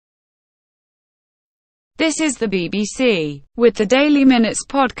This is the BBC, with the Daily Minutes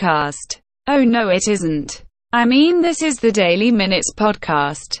podcast. Oh no, it isn't. I mean, this is the Daily Minutes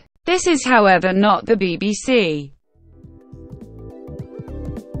podcast. This is, however, not the BBC.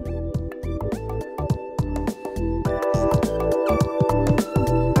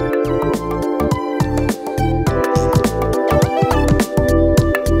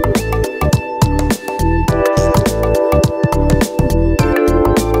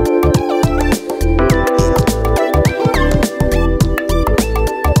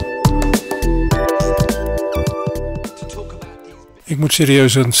 Ik moet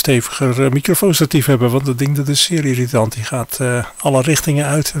serieus een steviger microfoonstatief hebben, want dat ding dat is zeer irritant. Die gaat alle richtingen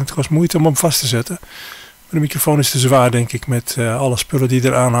uit en het kost moeite om hem vast te zetten. Maar de microfoon is te zwaar, denk ik, met alle spullen die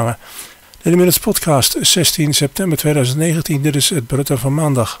eraan hangen. Daily Minutes podcast, 16 september 2019. Dit is het bulletin van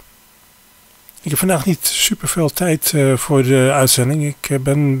maandag. Ik heb vandaag niet superveel tijd voor de uitzending. Ik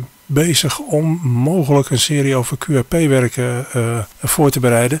ben bezig om mogelijk een serie over QRP-werken voor te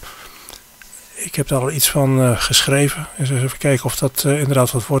bereiden. Ik heb daar al iets van geschreven. Dus even kijken of dat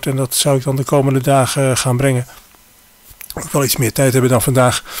inderdaad wat wordt. En dat zou ik dan de komende dagen gaan brengen. Ik wil iets meer tijd hebben dan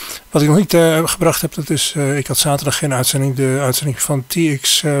vandaag. Wat ik nog niet gebracht heb, dat is... ik had zaterdag geen uitzending. De uitzending van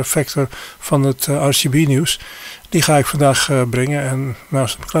TX Factor van het RCB nieuws. Die ga ik vandaag brengen. En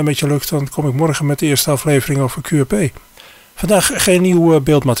als het een klein beetje lukt, dan kom ik morgen met de eerste aflevering over QRP. Vandaag geen nieuw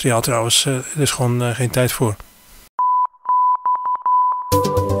beeldmateriaal trouwens. Er is gewoon geen tijd voor.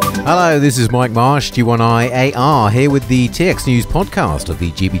 Hello, this is Mike Marsh, G1I-AR, here with the TX News podcast of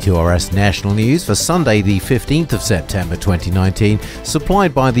the GB2RS National News for Sunday the 15th of September 2019,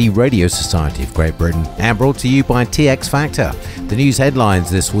 supplied by the Radio Society of Great Britain and brought to you by TX Factor. The news headlines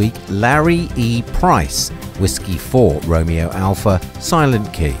this week: Larry E. Price, Whiskey 4, Romeo Alpha,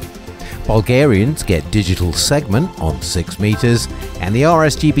 Silent Key. Bulgarians get digital segment on 6 meters, and the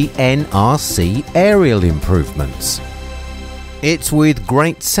RSGB NRC aerial improvements. It's with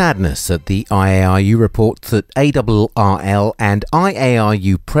great sadness that the IARU reports that ARRL and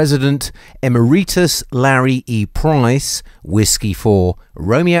IARU President Emeritus Larry E. Price, Whiskey 4,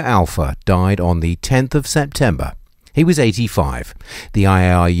 Romeo Alpha, died on the 10th of September. He was 85. The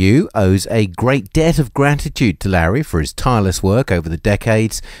IARU owes a great debt of gratitude to Larry for his tireless work over the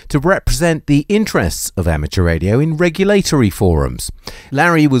decades to represent the interests of amateur radio in regulatory forums.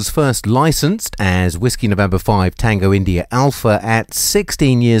 Larry was first licensed as Whiskey November 5 Tango India Alpha at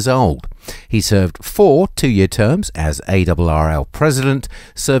 16 years old. He served 4 two-year terms as ARRL President,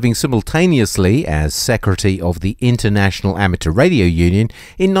 serving simultaneously as Secretary of the International Amateur Radio Union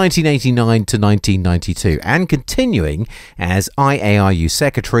in 1989 to 1992, and continuing as IARU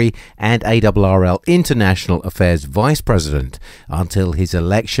Secretary and ARRL International Affairs Vice President until his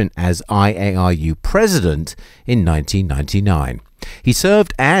election as IARU President in 1999. He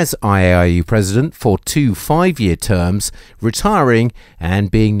served as IARU President for 2 5-year terms, retiring and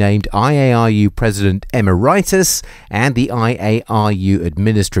being named IARU President Emeritus and the IARU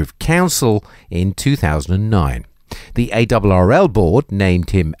Administrative Council in 2009. The ARRL board named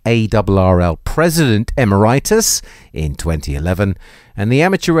him ARRL President Emeritus in 2011, and the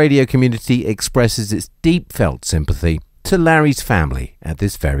amateur radio community expresses its deep felt sympathy to Larry's family at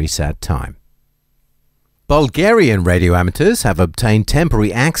this very sad time. Bulgarian radio amateurs have obtained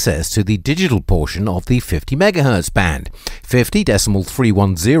temporary access to the digital portion of the 50 MHz band,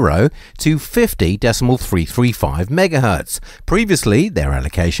 50.310 to 50.335 MHz. Previously, their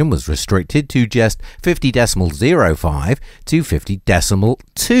allocation was restricted to just 50.05 to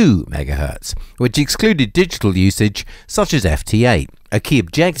 50.2 MHz, which excluded digital usage such as FT8. A key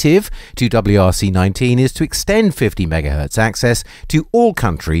objective to WRC19 is to extend 50 MHz access to all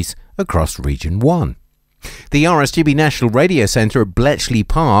countries across Region 1. The RSGB National Radio Centre at Bletchley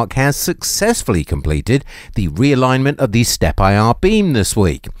Park has successfully completed the realignment of the Step IR beam this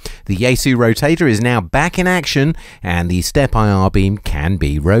week. The Yaesu rotator is now back in action and the Step IR beam can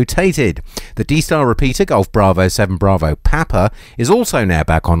be rotated. The D-Star repeater Golf Bravo 7 Bravo Papa is also now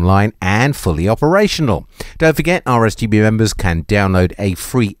back online and fully operational. Don't forget, RSGB members can download a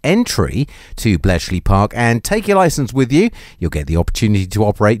free entry to Bletchley Park and take your licence with you. You'll get the opportunity to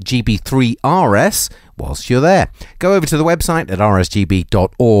operate GB3RS whilst you're there. Go over to the website at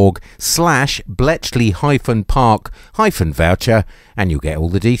rsgb.org/Bletchley-Park-voucher and you'll get all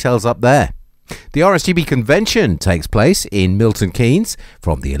the details up there. The RSGB convention takes place in Milton Keynes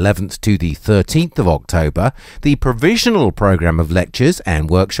from the 11th to the 13th of October. The provisional programme of lectures and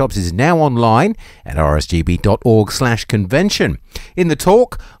workshops is now online at rsgb.org/convention. In the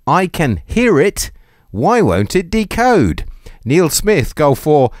talk, I Can Hear It, Why Won't It Decode? Neil Smith, Golf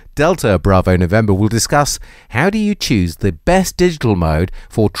 4 Delta Bravo November, will discuss how do you choose the best digital mode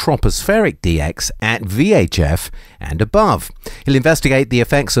for tropospheric DX at VHF and above. He'll investigate the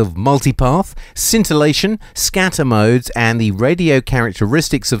effects of multipath, scintillation, scatter modes, and the radio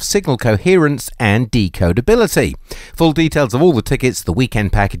characteristics of signal coherence and decodability. Full details of all the tickets, the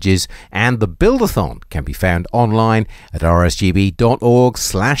weekend packages, and the Build-a-thon can be found online at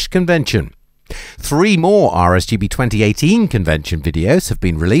rsgb.org/convention. 3 more RSGB 2018 convention videos have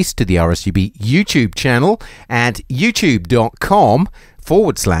been released to the RSGB YouTube channel at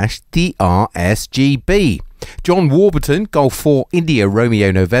youtube.com/thersgb. John Warburton, Golf 4 India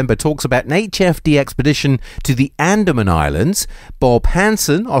Romeo November, talks about an HFD expedition to the Andaman Islands. Bob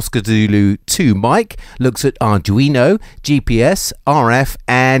Hansen, Oscar Zulu 2 Mike, looks at Arduino, GPS, RF,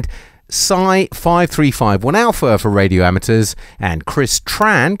 and Psi 5351 Alpha for radio amateurs, and Chris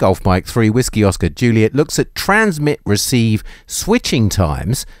Tran, Golf Mike 3 Whiskey Oscar Juliet, looks at transmit-receive switching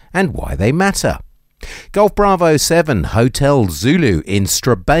times and why they matter. Golf Bravo 7 Hotel Zulu in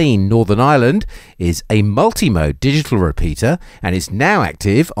Strabane, Northern Ireland, is a multi-mode digital repeater and is now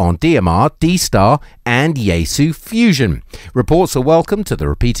active on DMR, D-Star and Yaesu Fusion. Reports are welcome to the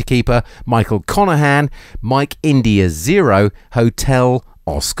repeater keeper Michael Conahan, Mike India 0 Hotel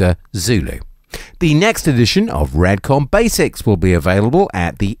Oscar Zulu. The next edition of Radcom Basics will be available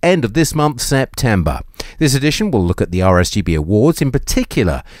at the end of this month, September. This edition will look at the RSGB Awards, in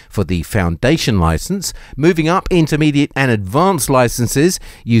particular for the Foundation license, moving up intermediate and advanced licenses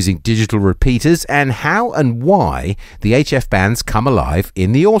using digital repeaters, and how and why the HF bands come alive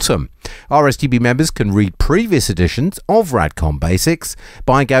in the autumn. RSGB members can read previous editions of Radcom Basics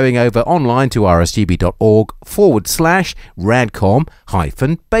by going over online to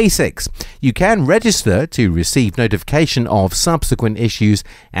rsgb.org/radcom-basics. You can register to receive notification of subsequent issues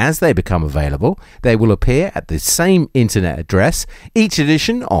as they become available. They will appear at the same internet address. Each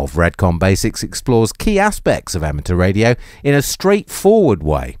edition of Radcom Basics explores key aspects of amateur radio in a straightforward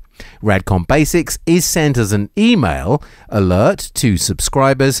way. Radcom Basics is sent as an email alert to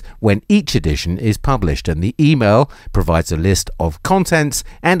subscribers when each edition is published, and the email provides a list of contents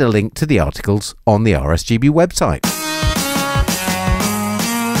and a link to the articles on the RSGB website.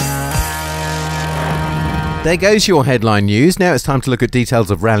 There goes your headline news. Now it's time to look at details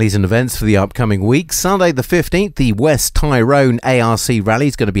of rallies and events for the upcoming week. Sunday the 15th, the West Tyrone ARC rally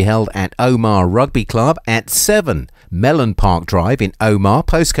is going to be held at Omar Rugby Club at 7 Mellon Park Drive in Omar.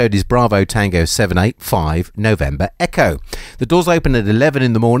 Postcode is Bravo Tango 785 November Echo. The doors open at 11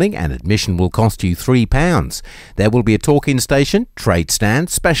 in the morning and admission will cost you £3. There will be a talk-in station, trade stand,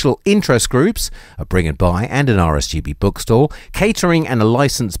 special interest groups, a bring and buy and an RSGB bookstall. Catering and a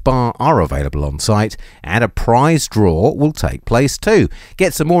licensed bar are available on site, and a prize draw will take place too.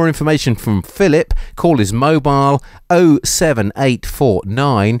 Get some more information from Philip. Call his mobile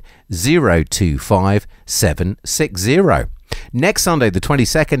 07849 025 760. Next Sunday the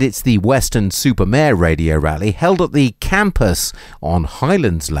 22nd, it's the Western Supermare Radio Rally held at the campus on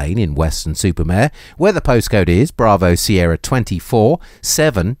Highlands Lane in Western Supermare, where the postcode is Bravo Sierra 24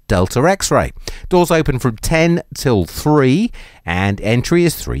 7 Delta X-Ray. Doors open from 10 till 3 and entry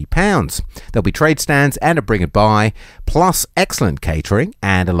is £3. There'll be trade stands and a bring and buy, plus excellent catering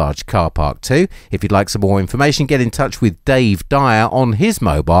and a large car park too. If you'd like some more information, get in touch with Dave Dyer on his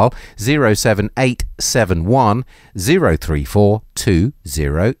mobile 07871 034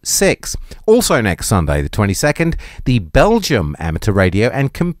 206. Also next Sunday the 22nd, the Belgium Amateur Radio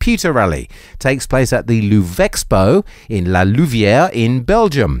and Computer Rally takes place at the Louvexpo in La Louvière in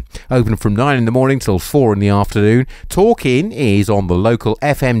Belgium. Open from 9 in the morning till 4 in the afternoon. Talk-in is on the local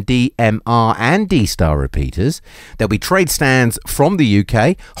FMD, MR and D-Star repeaters. There'll be trade stands from the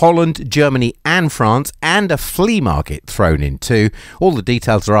UK, Holland, Germany and France, and a flea market thrown in too. All the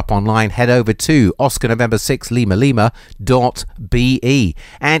details are up online. Head over to Oscar November 6 Lima.be.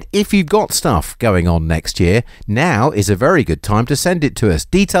 And if you've got stuff going on next year, now is a very good time to send it to us.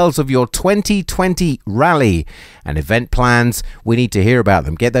 Details of your 2020 rally and event plans, we need to hear about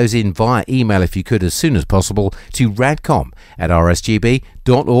them. Get those in via email if you could as soon as possible to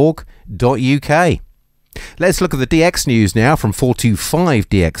radcom@rsgb.org.uk. Let's look at the DX news now from 425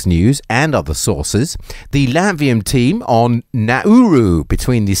 DX News and other sources. The Latvian team on Nauru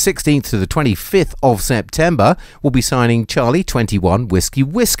between the 16th to the 25th of September will be signing Charlie 21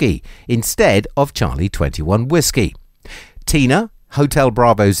 Whiskey instead of Charlie 21 Whiskey. Tina Hotel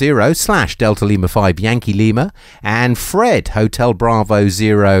Bravo 0 / Delta Lima 5 Yankee Lima, and Fred Hotel Bravo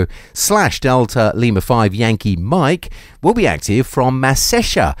 0 / Delta Lima 5 Yankee Mike will be active from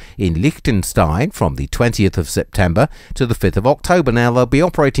Masesha in Liechtenstein from the 20th of September to the 5th of October. Now, they'll be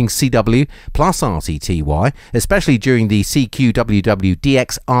operating CW plus RTTY, especially during the CQWW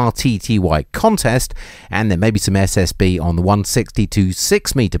DX RTTY contest, and there may be some SSB on the 160 to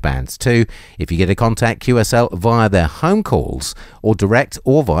 6 metre bands too, if you get a contact QSL via their home calls or direct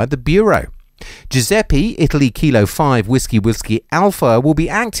or via the Bureau. Giuseppe, Italy Kilo 5 Whiskey Alpha, will be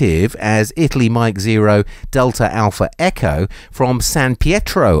active as Italy Mike 0 Delta Alpha Echo from San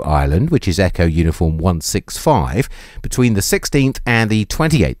Pietro Island, which is Echo Uniform 165, between the 16th and the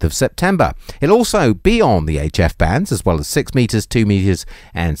 28th of September. It'll also be on the HF bands as well as 6 metres, 2 metres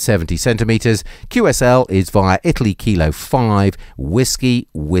and 70 centimetres. QSL is via Italy Kilo 5 Whiskey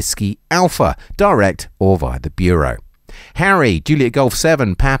Alpha, direct or via the Bureau. Harry, Juliet Golf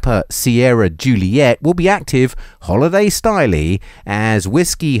 7 Papa Sierra Juliet, will be active holiday styley as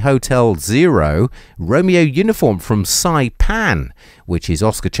Whiskey Hotel 0 Romeo Uniform from Saipan, which is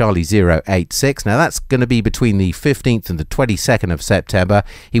Oscar Charlie 086. Now that's going to be between the 15th and the 22nd of September.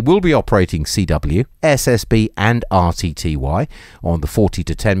 He will be operating CW, SSB and RTTY on the 40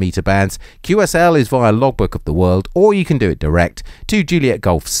 to 10 metre bands. QSL is via Logbook of the World, or you can do it direct to Juliet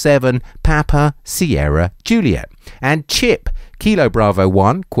Golf 7 Papa Sierra Juliet. And Chip, Kilo Bravo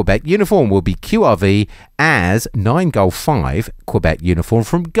 1 Quebec Uniform, will be QRV as 9 Golf 5 Quebec Uniform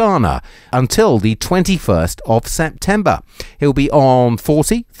from Ghana until the 21st of September. He'll be on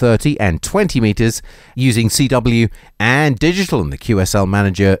 40, 30 and 20 metres using CW and digital, and the QSL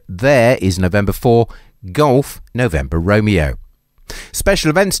manager there is November 4 Golf November Romeo. Special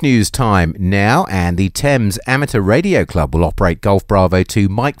events news time now, and the Thames Amateur Radio Club will operate Golf Bravo 2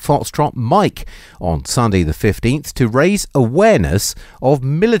 Mike Foxtrot Mike on Sunday the 15th to raise awareness of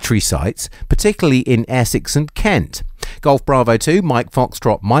military sites, particularly in Essex and Kent. Golf Bravo 2 Mike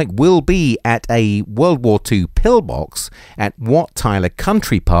Foxtrot Mike will be at a World War II pillbox at Wat Tyler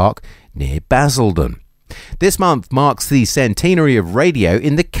Country Park near Basildon. This month marks the centenary of radio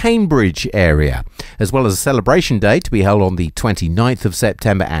in the Cambridge area, as well as a celebration day to be held on the 29th of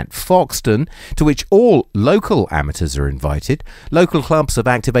September at Foxton, to which all local amateurs are invited. Local clubs have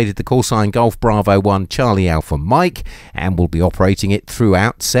activated the call sign Golf Bravo 1 Charlie Alpha Mike and will be operating it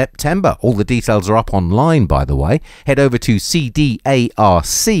throughout September. All the details are up online, by the way. Head over to cdarc.org.uk.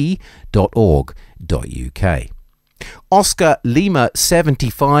 Oscar Lima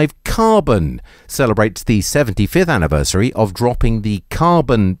 75 Carbon celebrates the 75th anniversary of dropping the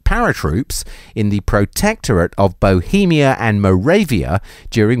carbon paratroops in the Protectorate of Bohemia and Moravia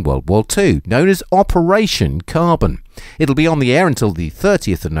during World War II, known as Operation Carbon. It'll be on the air until the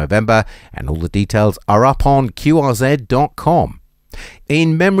 30th of November, and all the details are up on qrz.com.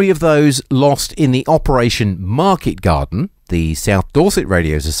 In memory of those lost in the Operation Market Garden, the South Dorset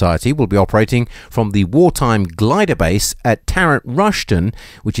Radio Society will be operating from the wartime glider base at Tarrant Rushton,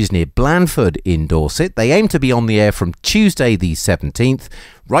 which is near Blandford in Dorset. They aim to be on the air from Tuesday the 17th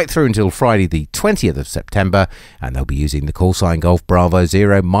right through until Friday the 20th of September, and they'll be using the call sign Golf Bravo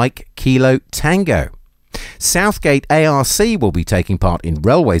 0 Mike Kilo Tango. Southgate ARC will be taking part in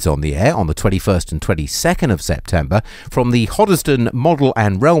Railways on the Air on the 21st and 22nd of September from the Hoddesdon Model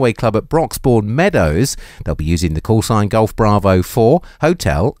and Railway Club at Broxbourne Meadows. They'll be using the call sign Golf Bravo 4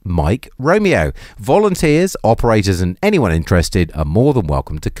 Hotel Mike Romeo. Volunteers, operators and anyone interested are more than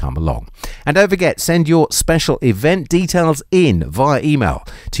welcome to come along. And don't forget, send your special event details in via email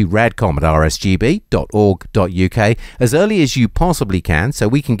to radcom@rsgb.org.uk as early as you possibly can, so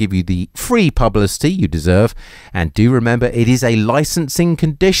we can give you the free publicity you deserve. And do remember, it is a licensing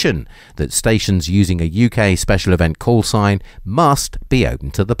condition that stations using a UK special event call sign must be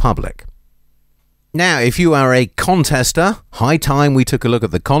open to the public. Now, if you are a contester, high time we took a look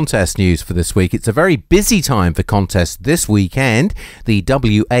at the contest news for this week. It's a very busy time for contests this weekend. The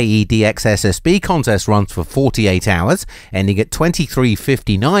WAEDX SSB contest runs for 48 hours, ending at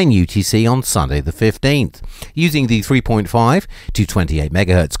 23:59 UTC on Sunday the 15th. Using the 3.5 to 28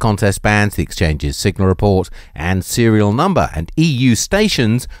 MHz contest bands, the exchange's signal report and serial number, and EU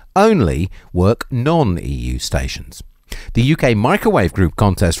stations only work non-EU stations. The UK Microwave Group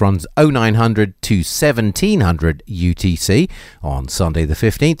contest runs 0900 to 1700 UTC on Sunday the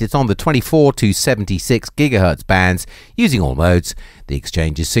 15th. It's on the 24 to 76 GHz bands using all modes, the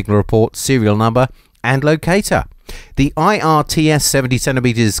exchange's signal report, serial number and locator. The IRTS 70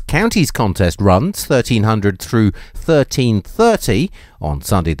 cm counties contest runs 1300 through 1330 on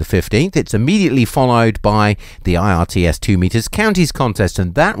Sunday the 15th. It's immediately followed by the IRTS 2 meters counties contest,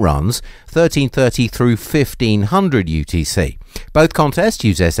 and that runs 1330 through 1500 UTC. Both contests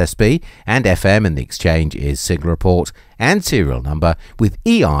use SSB and FM, and the exchange is signal report and serial number with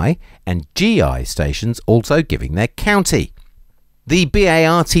EI and GI stations also giving their county. The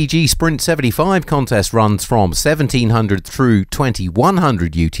BARTG Sprint 75 contest runs from 1700 through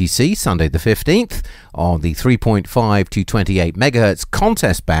 2100 UTC, Sunday the 15th, on the 3.5 to 28 MHz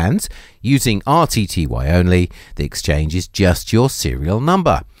contest bands. Using RTTY only, the exchange is just your serial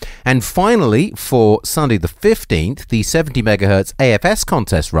number. And finally, for Sunday the 15th, the 70 MHz AFS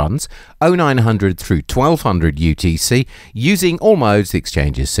contest runs 0900 through 1200 UTC, using all modes, the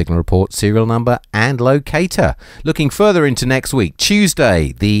exchange's signal report, serial number and locator. Looking further into next week,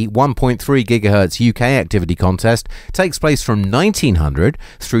 Tuesday, the 1.3 GHz UK activity contest takes place from 1900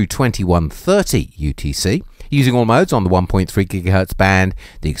 through 2130 UTC. Using all modes on the 1.3 GHz band,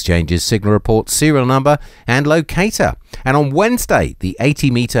 the exchange's signal report, serial number and locator. And on Wednesday, the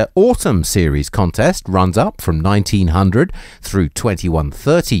 80-metre Autumn Series contest runs up from 1900 through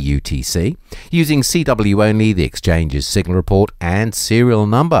 2130 UTC, using CW only, the exchange's signal report and serial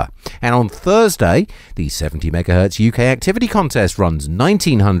number. And on Thursday, the 70 MHz UK activity contest runs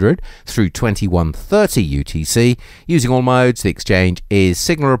 1900 through 2130 UTC. Using all modes, the exchange is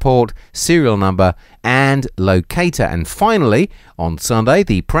signal report, serial number and locator. And finally, on Sunday,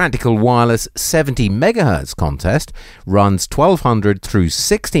 the Practical Wireless 70 MHz contest runs 1200 through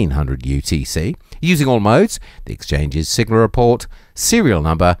 1600 UTC. Using all modes, the exchange's signal report, serial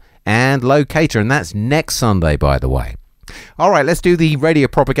number and locator. And that's next Sunday, by the way. All right, let's do the radio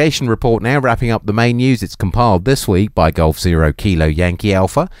propagation report now, wrapping up the main news. It's compiled this week by Golf 0 Kilo Yankee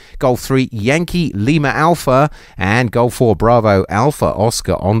Alpha, Golf 3 Yankee Lima Alpha and Golf 4 Bravo Alpha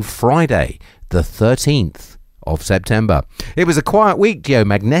Oscar on Friday, the 13th of September. It was a quiet week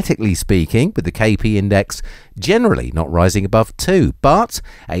geomagnetically speaking, with the KP index generally not rising above 2, but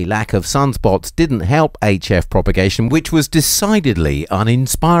a lack of sunspots didn't help HF propagation, which was decidedly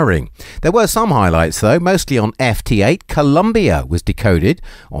uninspiring. There were some highlights though, mostly on FT8. Columbia was decoded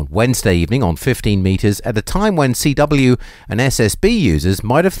on Wednesday evening on 15 meters at a time when CW and SSB users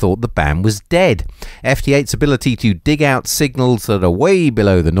might have thought the band was dead. FT8's ability to dig out signals that are way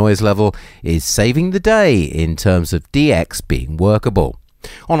below the noise level is saving the day in terms of DX being workable.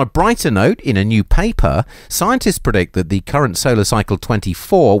 On a brighter note, in a new paper, scientists predict that the current solar cycle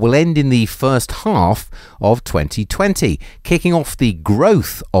 24 will end in the first half of 2020, kicking off the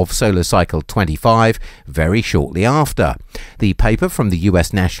growth of solar cycle 25 very shortly after. The paper from the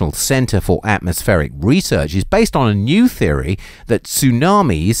US National Center for Atmospheric Research is based on a new theory that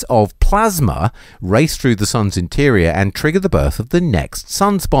tsunamis of plasma race through the sun's interior and trigger the birth of the next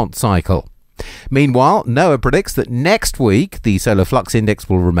sunspot cycle. Meanwhile, NOAA predicts that next week the solar flux index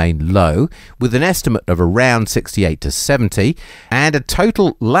will remain low, with an estimate of around 68 to 70, and a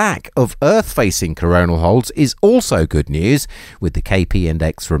total lack of Earth-facing coronal holes is also good news, with the KP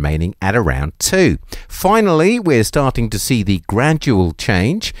index remaining at around 2. Finally, we're starting to see the gradual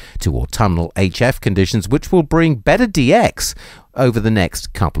change to autumnal HF conditions, which will bring better DX over the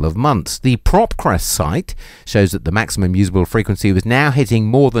next couple of months. The PropCrest site shows that the maximum usable frequency was now hitting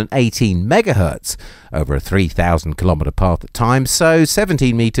more than 18 megahertz over a 3,000 kilometer path at times, so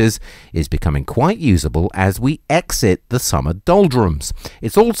 17 meters is becoming quite usable as we exit the summer doldrums.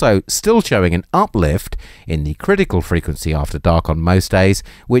 It's also still showing an uplift in the critical frequency after dark on most days,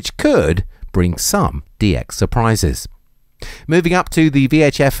 which could bring some DX surprises. Moving up to the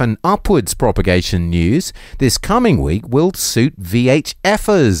VHF and upwards propagation news, this coming week will suit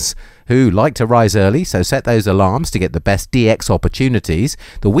VHFers who like to rise early, so set those alarms to get the best DX opportunities.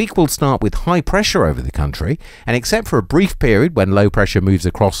 The week will start with high pressure over the country, and except for a brief period when low pressure moves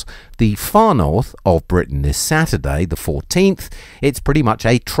across the far north of Britain this Saturday, the 14th, it's pretty much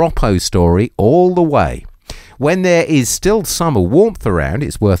a tropo story all the way. When there is still summer warmth around,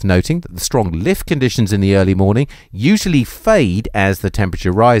 it's worth noting that the strong lift conditions in the early morning usually fade as the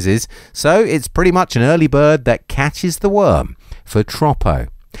temperature rises, so it's pretty much an early bird that catches the worm for tropo.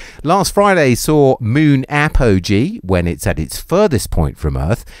 Last Friday saw moon apogee when it's at its furthest point from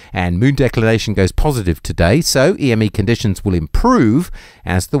Earth, and moon declination goes positive today, so EME conditions will improve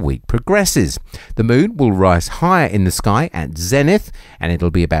as the week progresses. The moon will rise higher in the sky at zenith, and it'll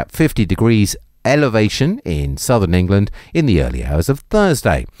be about 50 degrees elevation in southern England in the early hours of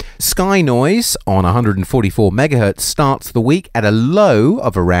Thursday. Sky noise on 144 megahertz starts the week at a low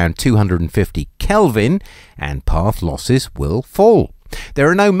of around 250 Kelvin, and path losses will fall. There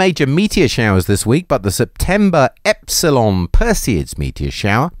are no major meteor showers this week, but the September Epsilon Perseids meteor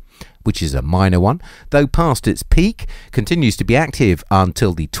shower, which is a minor one, though past its peak, continues to be active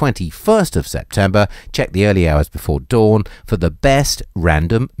until the 21st of September. Check the early hours before dawn for the best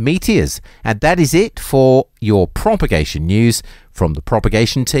random meteors. And that is it for your propagation news from the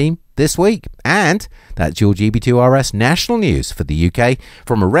propagation team this week. And that's your GB2RS national news for the UK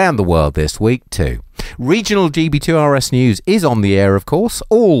from around the world this week too. Regional GB2RS news is on the air, of course,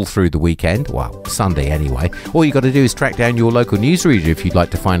 all through the weekend. Well, Sunday anyway. All you got to do is track down your local newsreader if you'd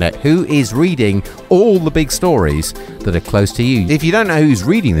like to find out who is reading all the big stories that are close to you. If you don't know who's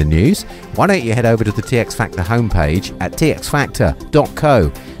reading the news, why don't you head over to the TX Factor homepage at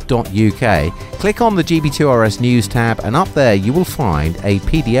txfactor.co.uk. Click on the GB2RS News tab, and up there you will find a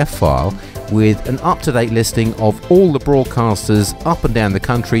PDF file with an up-to-date listing of all the broadcasters up and down the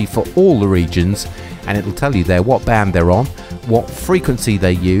country for all the regions, and it'll tell you there what band they're on, what frequency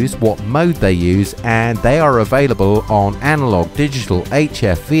they use, what mode they use, and they are available on analog, digital,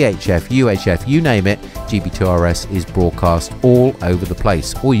 HF, VHF, UHF, you name it. GB2RS is broadcast all over the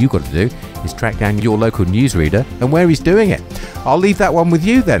place. All you've got to do is track down your local newsreader and where he's doing it. I'll leave that one with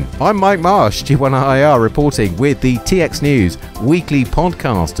you then. I'm Mike Marsh, G1IR, reporting with the TX News weekly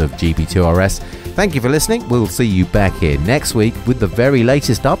podcast of GB2RS. Thank you for listening. We'll see you back here next week with the very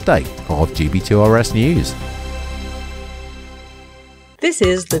latest update of GB2RS News. This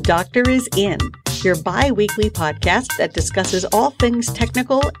is The Doctor Is In, your bi-weekly podcast that discusses all things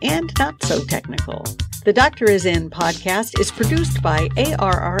technical and not so technical. The Doctor Is In podcast is produced by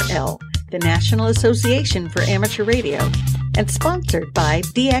ARRL, the National Association for Amateur Radio, and sponsored by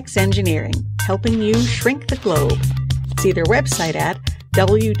DX Engineering, helping you shrink the globe. See their website at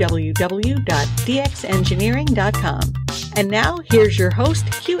www.dxengineering.com. And now, here's your host,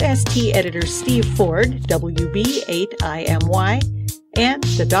 QST editor Steve Ford, WB8IMY, and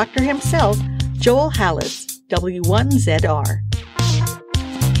the doctor himself, Joel Hallis, W1ZR.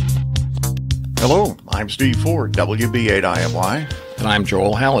 Hello, I'm Steve Ford, WB8IMY. And I'm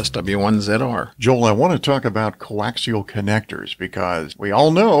Joel Hallis, W1ZR. Joel, I want to talk about coaxial connectors because we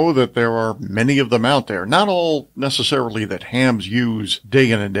all know that there are many of them out there. Not all necessarily that hams use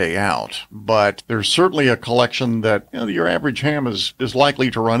day in and day out, but there's certainly a collection that your average ham is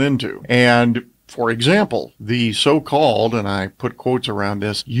likely to run into. And for example, the so-called, and I put quotes around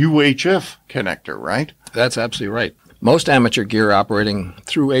this, UHF connector, right? That's absolutely right. Most amateur gear operating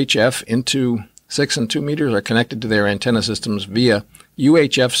through HF into 6 and 2 meters are connected to their antenna systems via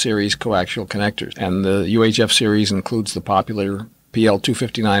UHF series coaxial connectors. And the UHF series includes the popular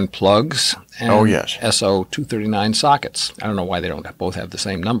PL259 plugs and SO239 sockets. I don't know why they don't both have the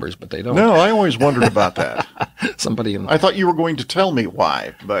same numbers, but they don't. No, I always wondered about that. I thought you were going to tell me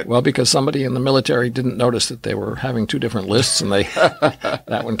why, but... Well, because somebody in the military didn't notice that they were having two different lists, and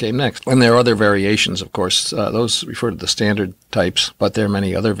that one came next. And there are other variations, of course. Those refer to the standard types, but there are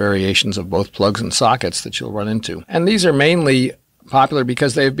many other variations of both plugs and sockets that you'll run into. And these are mainly popular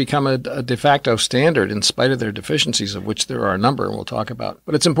because they've become a de facto standard in spite of their deficiencies, of which there are a number, and we'll talk about.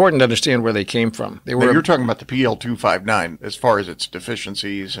 But it's important to understand where they came from. You're talking about the PL259 as far as its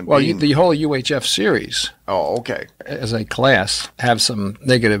deficiencies and the whole UHF series. Oh, okay. As a class, have some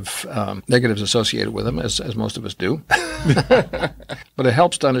negatives associated with them, as most of us do. But it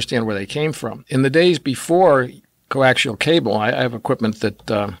helps to understand where they came from. In the days before coaxial cable, I have equipment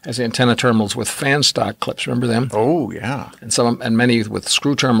that has antenna terminals with fan stock clips. Remember them? Oh, yeah. And many with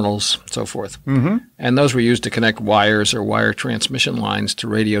screw terminals, so forth. Mm-hmm. And those were used to connect wires or wire transmission lines to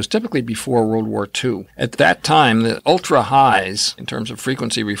radios, typically before World War II. At that time, the ultra highs, in terms of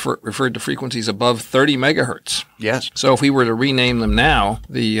frequency, referred to frequencies above 30 megahertz. Yes. So if we were to rename them now,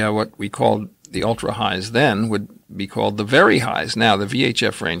 the what we called the ultra highs then would be called the very highs. Now, the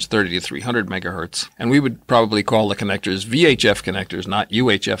VHF range, 30 to 300 megahertz. And we would probably call the connectors VHF connectors, not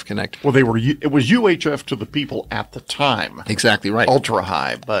UHF connectors. Well, it was UHF to the people at the time. Exactly right. Ultra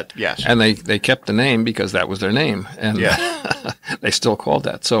high, but yes. And they kept the name because that was their name. And they still called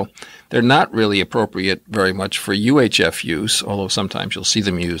that. So they're not really appropriate very much for UHF use, although sometimes you'll see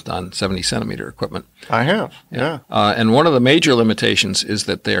them used on 70-centimeter equipment. I have, yeah. And one of the major limitations is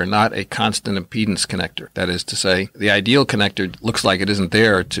that they are not a constant impedance connector. That is to say, the ideal connector looks like it isn't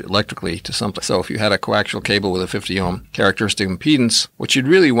there electrically to something. So if you had a coaxial cable with a 50-ohm characteristic impedance, what you'd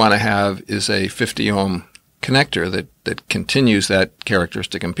really want to have is a 50-ohm connector that continues that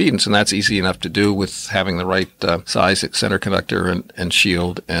characteristic impedance, and that's easy enough to do with having the right size center conductor and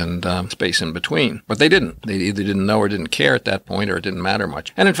shield and space in between. But they didn't. They either didn't know or didn't care at that point, or it didn't matter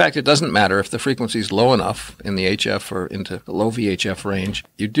much. And in fact, it doesn't matter if the frequency is low enough in the HF or into the low VHF range.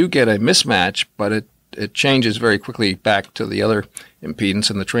 You do get a mismatch, but it changes very quickly back to the other impedance,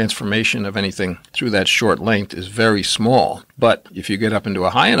 and the transformation of anything through that short length is very small. But if you get up into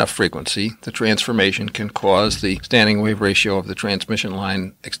a high enough frequency, the transformation can cause the standing wave ratio of the transmission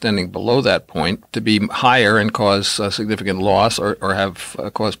line extending below that point to be higher and cause significant loss or have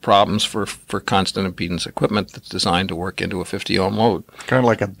cause problems for constant impedance equipment that's designed to work into a 50 ohm load. Kind of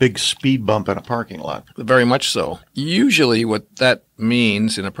like a big speed bump in a parking lot. Very much so. Usually what that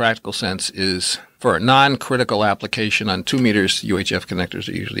means in a practical sense is for a non-critical application on 2 meters, UHF connectors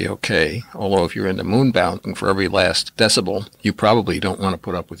are usually okay. Although if you're into moon bouncing for every last decibel, you probably don't want to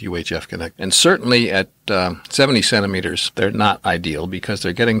put up with UHF connectors. And certainly at 70 centimeters, they're not ideal because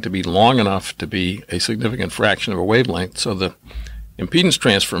they're getting to be long enough to be a significant fraction of a wavelength. So the impedance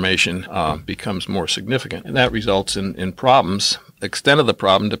transformation becomes more significant, and that results in problems. The extent of the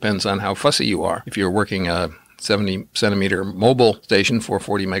problem depends on how fussy you are. If you're working a 70 centimeter mobile station,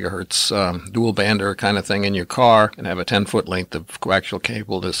 440 megahertz dual bander kind of thing in your car, and have a 10-foot length of coaxial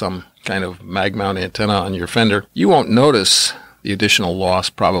cable to some kind of mag mount antenna on your fender, you won't notice the additional loss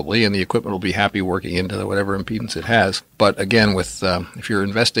probably, and the equipment will be happy working into whatever impedance it has. But again, with if you're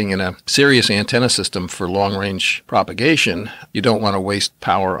investing in a serious antenna system for long-range propagation, you don't want to waste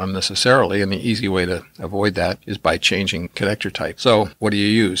power unnecessarily, and the easy way to avoid that is by changing connector type. So what do you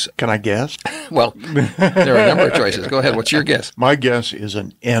use? Can I guess? Well, there are a number of choices. Go ahead. What's your guess? My guess is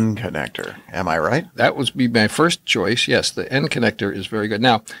an N connector. Am I right? That would be my first choice. Yes, the N connector is very good.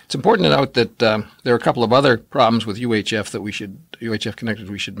 Now, it's important to note that there are a couple of other problems with UHF connectors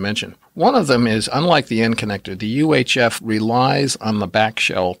we should mention. One of them is, unlike the N connector, the UHF relies on the back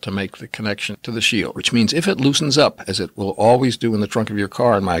shell to make the connection to the shield, which means if it loosens up, as it will always do in the trunk of your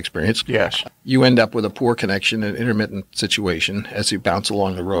car in my experience, yes, you end up with a poor connection, an intermittent situation as you bounce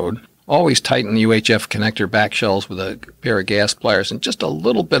along the road. Always tighten UHF connector back shells with a pair of gas pliers and just a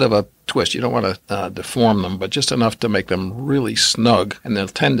little bit of a twist. You don't want to deform them, but just enough to make them really snug, and they'll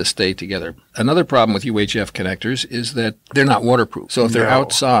tend to stay together. Another problem with UHF connectors is that they're not waterproof. So if they're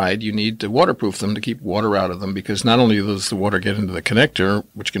outside, you need to waterproof them to keep water out of them, because not only does the water get into the connector,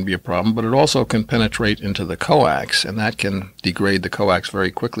 which can be a problem, but it also can penetrate into the coax, and that can degrade the coax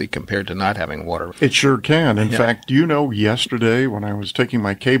very quickly compared to not having water. It sure can. In fact, do you know, yesterday when I was taking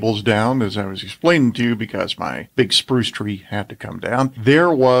my cables down, as I was explaining to you, because my big spruce tree had to come down,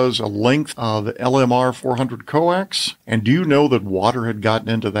 there was a length of LMR 400 coax, and do you know that water had gotten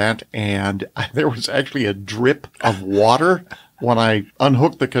into that, and there was actually a drip of water when I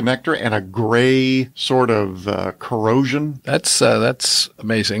unhooked the connector, and a gray sort of corrosion. That's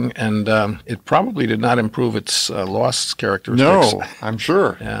amazing, and it probably did not improve its loss characteristics. No, I'm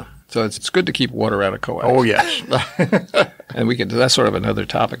sure. Yeah. So it's good to keep water out of coax. Oh, yes. And that's sort of another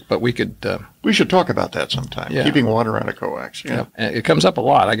topic, but we should talk about that sometime. Yeah. Keeping water out of coax. Yeah. And it comes up a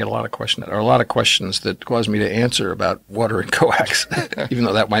lot. I get a lot of questions. There are a lot of questions that cause me to answer about water and coax, even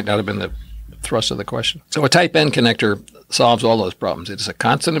though that might not have been the thrust of the question. So a type N connector solves all those problems. It is a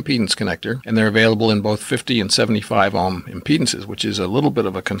constant impedance connector, and they're available in both 50 and 75 ohm impedances, which is a little bit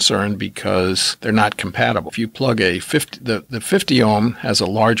of a concern because they're not compatible. If you plug the 50 ohm has a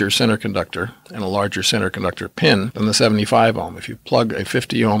larger center conductor and a larger center conductor pin than the 75 ohm. If you plug a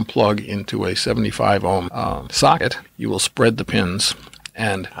 50 ohm plug into a 75 ohm socket, you will spread the pins.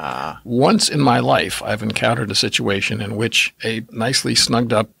 And once in my life, I've encountered a situation in which a nicely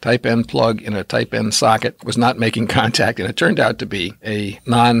snugged up type N plug in a type N socket was not making contact, and it turned out to be a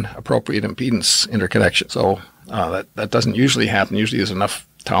non-appropriate impedance interconnection. So that doesn't usually happen. Usually there's enough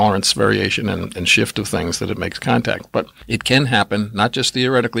tolerance, variation, and shift of things that it makes contact. But it can happen, not just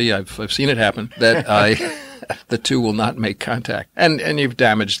theoretically. I've seen it happen, that the two will not make contact. And you've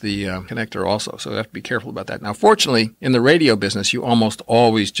damaged the connector also, so you have to be careful about that. Now, fortunately, in the radio business, you almost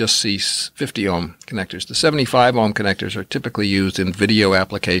always just see 50 ohm connectors. The 75 ohm connectors are typically used in video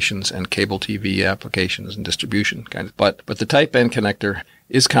applications and cable TV applications and distribution kind of. But the type N connector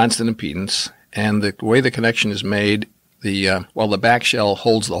is constant impedance, and the way the connection is made, while the back shell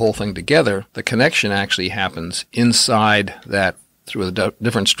holds the whole thing together, the connection actually happens inside that through a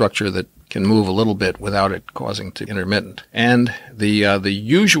different structure that can move a little bit without it causing to intermittent. And the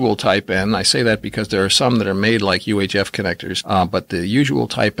usual type N, I say that because there are some that are made like UHF connectors, but the usual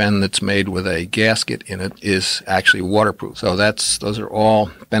type N that's made with a gasket in it is actually waterproof. So those are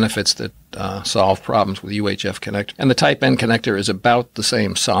all benefits that solve problems with UHF connector. And the type N connector is about the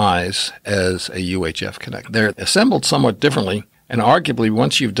same size as a UHF connector. They're assembled somewhat differently. And arguably,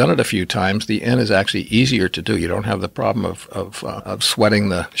 once you've done it a few times, the N is actually easier to do. You don't have the problem of sweating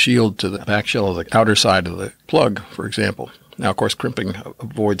the shield to the back shell of the outer side of the plug, for example. Now, of course, crimping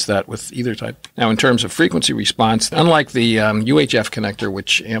avoids that with either type. Now, in terms of frequency response, unlike the UHF connector,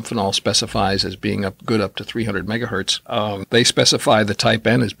 which Amphenol specifies as being good up to 300 megahertz, they specify the Type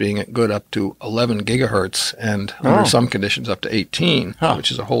N as being good up to 11 gigahertz and under some conditions up to 18,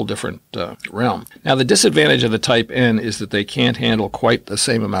 which is a whole different realm. Now, the disadvantage of the Type N is that they can't handle quite the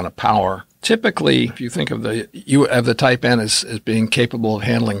same amount of power. Typically, if you think of the Type N as being capable of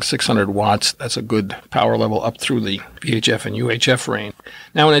handling 600 watts, that's a good power level up through the VHF and UHF range.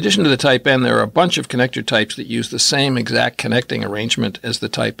 Now, in addition to the Type N, there are a bunch of connector types that use the same exact connecting arrangement as the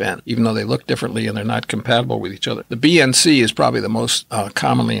Type N, even though they look differently and they're not compatible with each other. The BNC is probably the most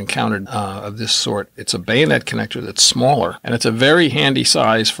commonly encountered of this sort. It's a bayonet connector that's smaller, and it's a very handy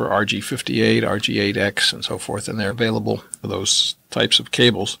size for RG58, RG8X, and so forth, and they're available for those types of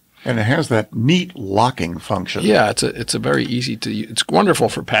cables. And it has that neat locking function. Yeah, it's a very easy to use. It's wonderful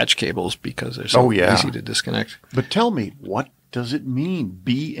for patch cables because they're so easy to disconnect. But tell me, what does it mean,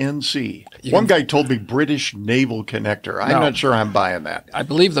 BNC? One guy told me British Naval Connector. I'm not sure I'm buying that. I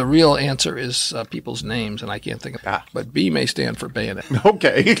believe the real answer is people's names, and I can't think of it. But B may stand for bayonet.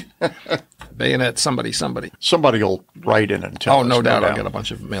 Okay. Bayonet, somebody. Somebody will write in and tell us. Oh, no doubt. I'll get a bunch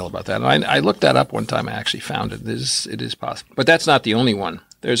of mail about that. And I looked that up one time. I actually found it. It is possible. But that's not the only one.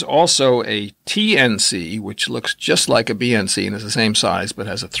 There's also a TNC, which looks just like a BNC and is the same size, but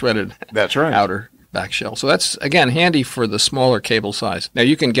has a threaded outer back shell. So that's, again, handy for the smaller cable size. Now,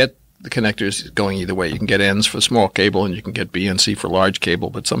 you can get the connectors going either way. You can get ends for small cable, and you can get BNC for large cable,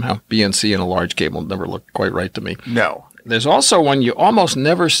 but somehow BNC and a large cable never looked quite right to me. No. There's also one you almost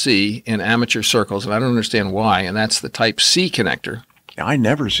never see in amateur circles, and I don't understand why, and that's the Type C connector. I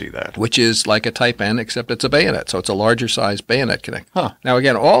never see that. Which is like a Type N, except it's a bayonet. So it's a larger size bayonet connector. Huh. Now,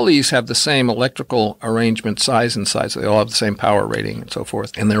 again, all these have the same electrical arrangement, size and size. They all have the same power rating and so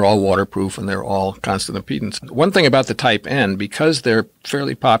forth. And they're all waterproof and they're all constant impedance. One thing about the Type N, because they're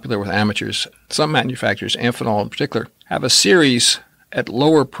fairly popular with amateurs, some manufacturers, Amphenol in particular, have a series at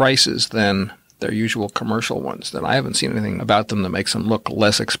lower prices than their usual commercial ones. That I haven't seen anything about them that makes them look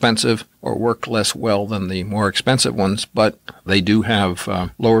less expensive or work less well than the more expensive ones, but they do have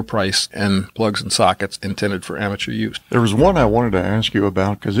lower price and plugs and sockets intended for amateur use. There was one I wanted to ask you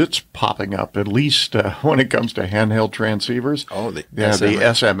about because it's popping up, at least when it comes to handheld transceivers. Oh, the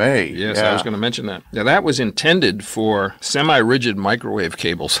SMA. Yes, I was going to mention that. Now, that was intended for semi-rigid microwave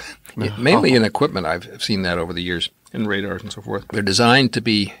cables, mainly in equipment. I've seen that over the years. And radars and so forth. They're designed to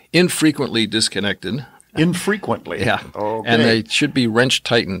be infrequently disconnected. Infrequently? Yeah. Okay. And they should be wrench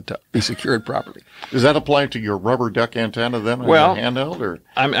tightened to be secured properly. Does that apply to your rubber duck antenna then on your handheld? Or?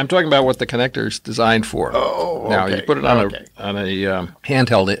 I'm talking about what the connector's designed for. Oh, okay. Now, you put it on a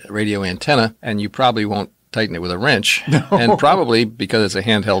handheld radio antenna, and you probably won't tighten it with a wrench. No. And probably because it's a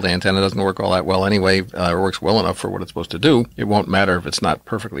handheld antenna, it doesn't work all that well anyway. It works well enough for what it's supposed to do. It won't matter if it's not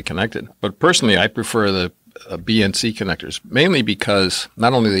perfectly connected. But personally, I prefer the BNC connectors, mainly because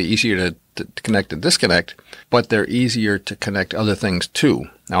not only are they easier to connect and disconnect, but they're easier to connect other things to.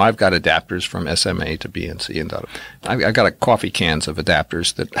 Now, I've got adapters from SMA to BNC, and I've got coffee cans of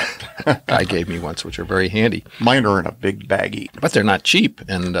adapters that Guy gave me once, which are very handy. Mine are in a big baggie. But they're not cheap,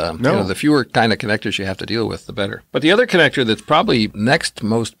 and the fewer kind of connectors you have to deal with, the better. But the other connector that's probably next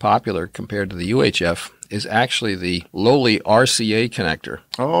most popular compared to the UHF is actually the lowly RCA connector.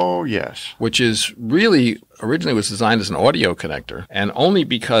 Oh, yes. Which is really originally was designed as an audio connector, and only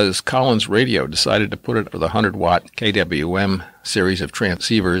because Collins Radio decided to put it with a 100-watt KWM series of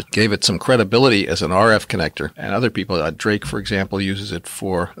transceivers, gave it some credibility as an RF connector. And other people, Drake, for example, uses it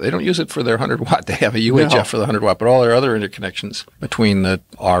they don't use it for their 100-watt. They have a UHF for the 100-watt, but all their other interconnections between the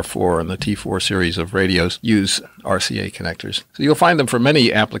R4 and the T4 series of radios use RCA connectors. So you'll find them for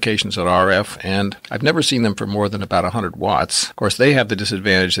many applications at RF, and I've never seen them for more than about 100 watts. Of course, they have the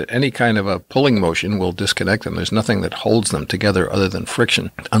disadvantage that any kind of a pulling motion will disconnect them. There's nothing that holds them together other than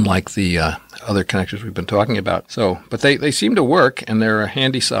friction, unlike the other connectors we've been talking about. But they seem to work, and they're a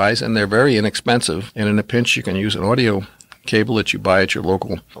handy size, and they're very inexpensive. And in a pinch, you can use an audio cable that you buy at your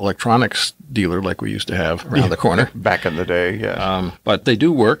local electronics dealer like we used to have around the corner. Back in the day, yeah. But they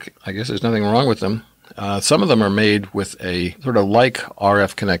do work. I guess there's nothing wrong with them. Some of them are made with a sort of like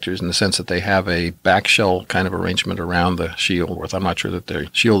RF connectors in the sense that they have a back shell kind of arrangement around the shield. I'm not sure that their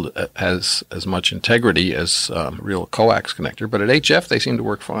shield has as much integrity as a real coax connector, but at HF they seem to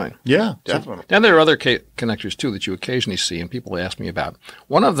work fine. Yeah, definitely. And there are other connectors too that you occasionally see and people ask me about.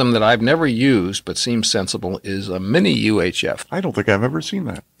 One of them that I've never used but seems sensible is a mini UHF. I don't think I've ever seen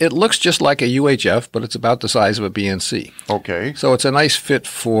that. It looks just like a UHF, but it's about the size of a BNC. Okay. So it's a nice fit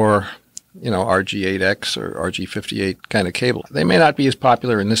for RG8X or RG58 kind of cable. They may not be as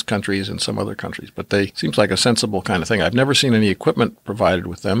popular in this country as in some other countries, but they seems like a sensible kind of thing. I've never seen any equipment provided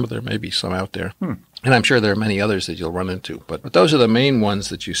with them, but there may be some out there. And I'm sure there are many others that you'll run into. But those are the main ones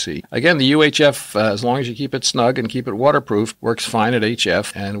that you see. Again, the UHF, as long as you keep it snug and keep it waterproof, works fine at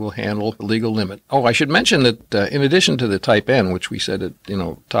HF and will handle the legal limit. Oh, I should mention that in addition to the Type N, which we said it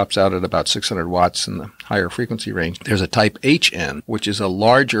tops out at about 600 watts in the higher frequency range, there's a Type HN, which is a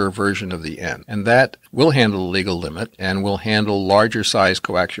larger version of the N. And that will handle the legal limit and will handle larger size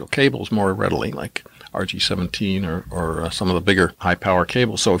coaxial cables more readily, like RG17 or some of the bigger high-power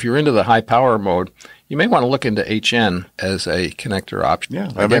cables. So if you're into the high-power mode, you may want to look into HN as a connector option. Yeah,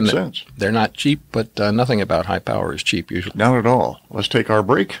 that makes sense. They're not cheap, but nothing about high power is cheap usually. Not at all. Let's take our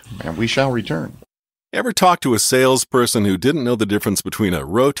break, and we shall return. Ever talk to a salesperson who didn't know the difference between a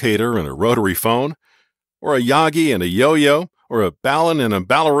rotator and a rotary phone? Or a Yagi and a yo-yo? Or a ballon and a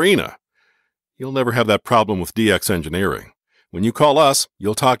ballerina? You'll never have that problem with DX Engineering. When you call us,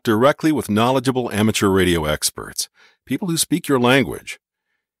 you'll talk directly with knowledgeable amateur radio experts, people who speak your language.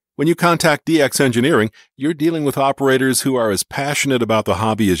 When you contact DX Engineering, you're dealing with operators who are as passionate about the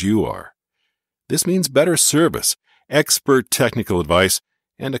hobby as you are. This means better service, expert technical advice,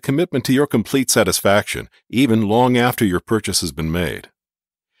 and a commitment to your complete satisfaction, even long after your purchase has been made.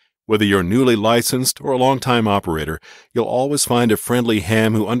 Whether you're newly licensed or a long-time operator, you'll always find a friendly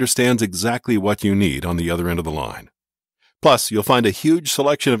ham who understands exactly what you need on the other end of the line. Plus, you'll find a huge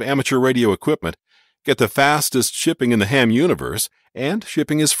selection of amateur radio equipment, get the fastest shipping in the ham universe, and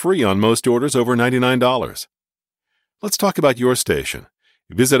shipping is free on most orders over $99. Let's talk about your station.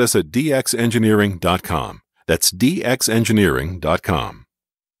 Visit us at dxengineering.com. That's dxengineering.com.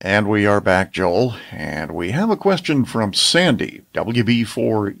 And we are back, Joel, and we have a question from Sandy,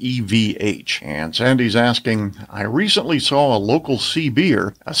 WB4EVH. And Sandy's asking, I recently saw a local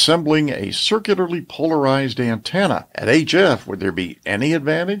CBer assembling a circularly polarized antenna. At HF, would there be any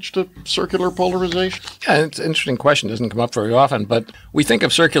advantage to circular polarization? Yeah, it's an interesting question. It doesn't come up very often, but we think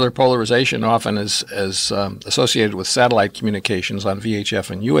of circular polarization often as associated with satellite communications on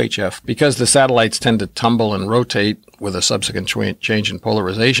VHF and UHF because the satellites tend to tumble and rotate with a subsequent change in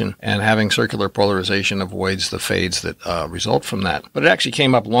polarization, and having circular polarization avoids the fades that result from that. But it actually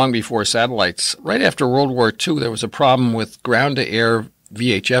came up long before satellites. Right after World War II, there was a problem with ground-to-air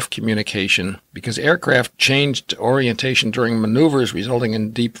VHF communication because aircraft changed orientation during maneuvers, resulting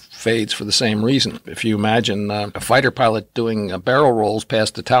in deep fades for the same reason. If you imagine a fighter pilot doing barrel rolls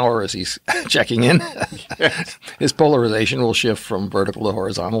past the tower as he's checking in, his polarization will shift from vertical to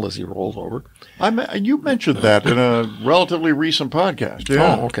horizontal as he rolls over. You mentioned that in a relatively recent podcast.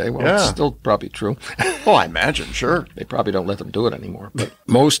 Yeah. Oh, okay. Well, it's still probably true. Oh, I imagine, sure. They probably don't let them do it anymore. But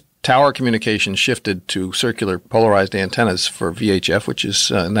most tower communication shifted to circular polarized antennas for VHF, which is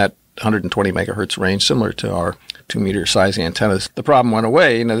in that 120 megahertz range, similar to our 2-meter size antennas. The problem went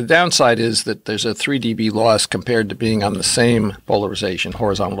away. The downside is that there's a 3 dB loss compared to being on the same polarization,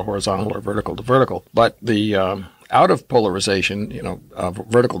 horizontal to horizontal or vertical to vertical. But the out of polarization,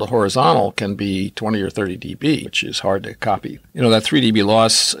 vertical to horizontal can be 20 or 30 dB, which is hard to copy. That 3 dB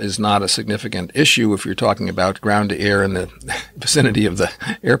loss is not a significant issue if you're talking about ground to air in the vicinity of the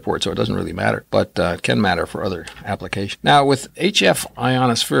airport, so it doesn't really matter, but it can matter for other applications. Now, with HF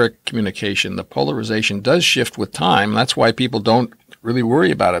ionospheric communication, the polarization does shift with time. That's why people don't really worry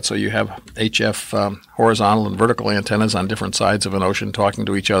about it. So you have HF horizontal and vertical antennas on different sides of an ocean talking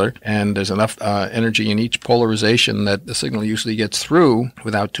to each other, and there's enough energy in each polarization that the signal usually gets through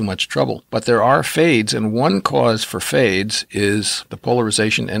without too much trouble. But there are fades, and one cause for fades is the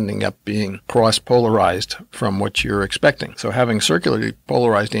polarization ending up being cross-polarized from what you're expecting. So having circularly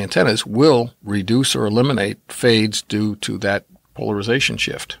polarized antennas will reduce or eliminate fades due to that polarization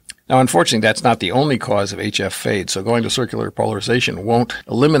shift. Now, unfortunately, that's not the only cause of HF fade, so going to circular polarization won't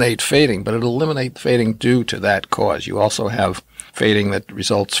eliminate fading, but it'll eliminate fading due to that cause. You also have fading that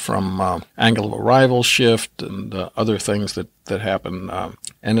results from angle of arrival shift and other things that happen.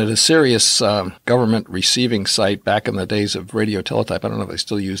 And at a Sirius government receiving site back in the days of radio teletype, I don't know if they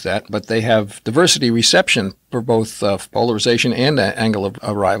still use that, but they have diversity reception for both polarization and angle of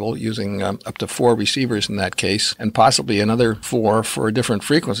arrival using up to 4 receivers in that case, and possibly another 4 for different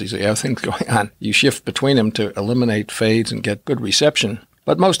frequencies. So you have things going on. You shift between them to eliminate fades and get good reception.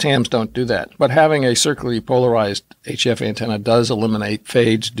 But most hams don't do that. But having a circularly polarized HF antenna does eliminate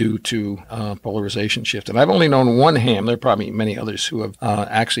fades due to polarization shift. And I've only known one ham. There are probably many others who have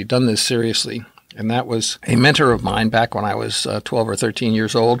actually done this seriously. And that was a mentor of mine back when I was 12 or 13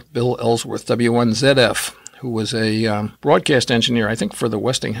 years old, Bill Ellsworth, W1ZF, who was a broadcast engineer, I think, for the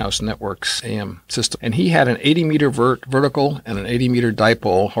Westinghouse Networks AM system. And he had an 80-meter vertical and an 80-meter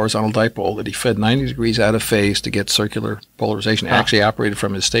dipole, horizontal dipole, that he fed 90 degrees out of phase to get circular polarization. Actually operated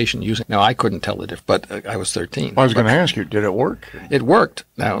from his station using. Now, I couldn't tell the difference, but I was 13. I was going to ask you, did it work? It worked.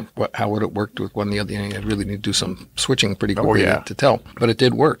 Now, how would it work with one or the other? I really need to do some switching pretty quickly to tell. But it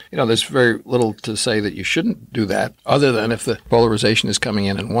did work. There's very little to say that you shouldn't do that, other than if the polarization is coming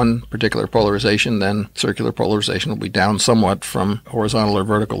in one particular polarization, then circular polarization will be down somewhat from horizontal or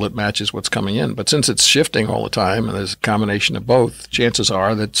vertical that matches what's coming in. But since it's shifting all the time, and there's a combination of both, chances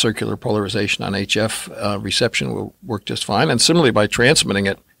are that circular polarization on HF reception will work just fine. And similarly, by transmitting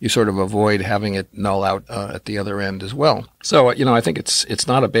it, you sort of avoid having it null out at the other end as well. So, I think it's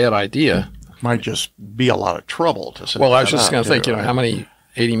not a bad idea. Might just be a lot of trouble to set Well, I was just going to think, how many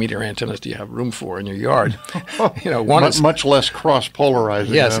 80-meter antennas do you have room for in your yard? One is much less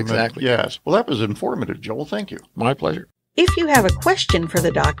cross-polarizing. Yes, exactly. Yes. Well, that was informative, Joel. Thank you. My pleasure. If you have a question for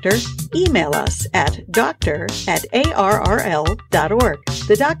the doctor, email us at doctor@arrl.org.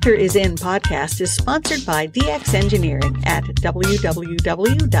 The Doctor is In podcast is sponsored by DX Engineering at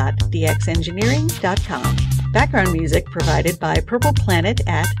www.dxengineering.com. Background music provided by Purple Planet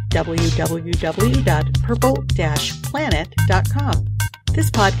at www.purple-planet.com. This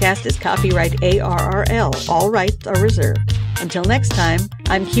podcast is copyright ARRL. All rights are reserved. Until next time,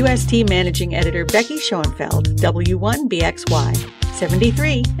 I'm QST Managing Editor Becky Schoenfeld, W1BXY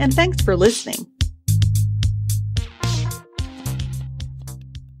 73, and thanks for listening.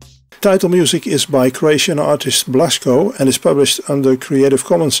 Title music is by Croatian artist Blasko and is published under Creative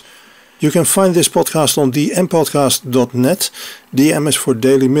Commons. You can find this podcast on dmpodcast.net, DM is for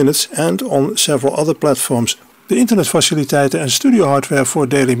Daily Minutes, and on several other platforms. De internetfaciliteiten en studiohardware voor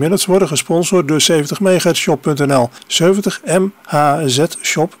Daily Minutes worden gesponsord door 70mhzshop.nl,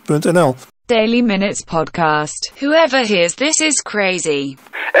 70mhzshop.nl. Daily Minutes Podcast. Whoever hears this is crazy.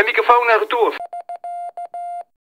 En microfoon naar retour.